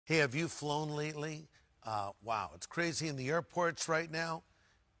Hey, have you flown lately? Wow, it's crazy in the airports right now.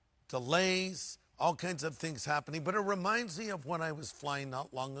 Delays, all kinds of things happening. But it reminds me of when I was flying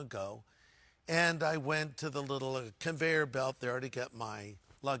not long ago. And I went to the little conveyor belt there to get my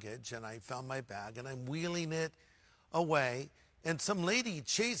luggage. And I found my bag and I'm wheeling it away. And some lady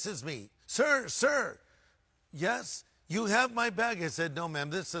chases me. Sir, sir, yes, you have my bag. I said, no, ma'am,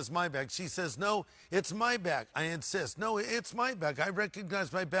 this is my bag. She says, no, it's my bag. I insist. No, it's my bag. I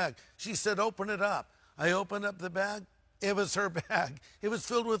recognize my bag. She said, open it up. I opened up the bag. It was her bag. It was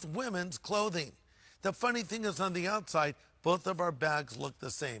filled with women's clothing. The funny thing is on the outside, both of our bags looked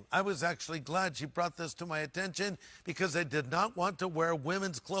the same. I was actually glad she brought this to my attention because I did not want to wear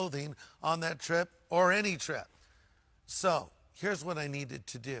women's clothing on that trip or any trip. So here's what I needed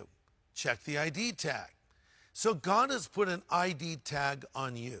to do. Check the ID tag. So God has put an ID tag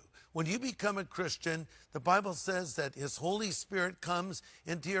on you. When you become a Christian, the Bible says that His Holy Spirit comes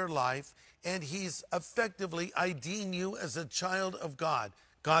into your life and He's effectively IDing you as a child of God.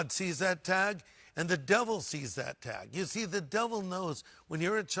 God sees that tag and the devil sees that tag. You see, the devil knows when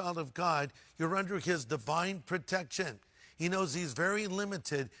you're a child of God, you're under His divine protection. He knows He's very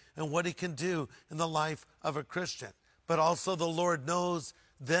limited in what He can do in the life of a Christian. But also the Lord knows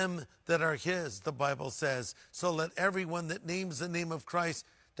them that are His, the Bible says. So let everyone that names the name of Christ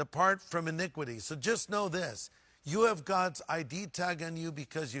depart from iniquity. So just know this. You have God's ID tag on you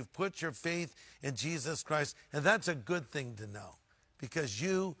because you've put your faith in Jesus Christ. And that's a good thing to know because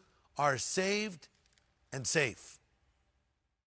you are saved and safe.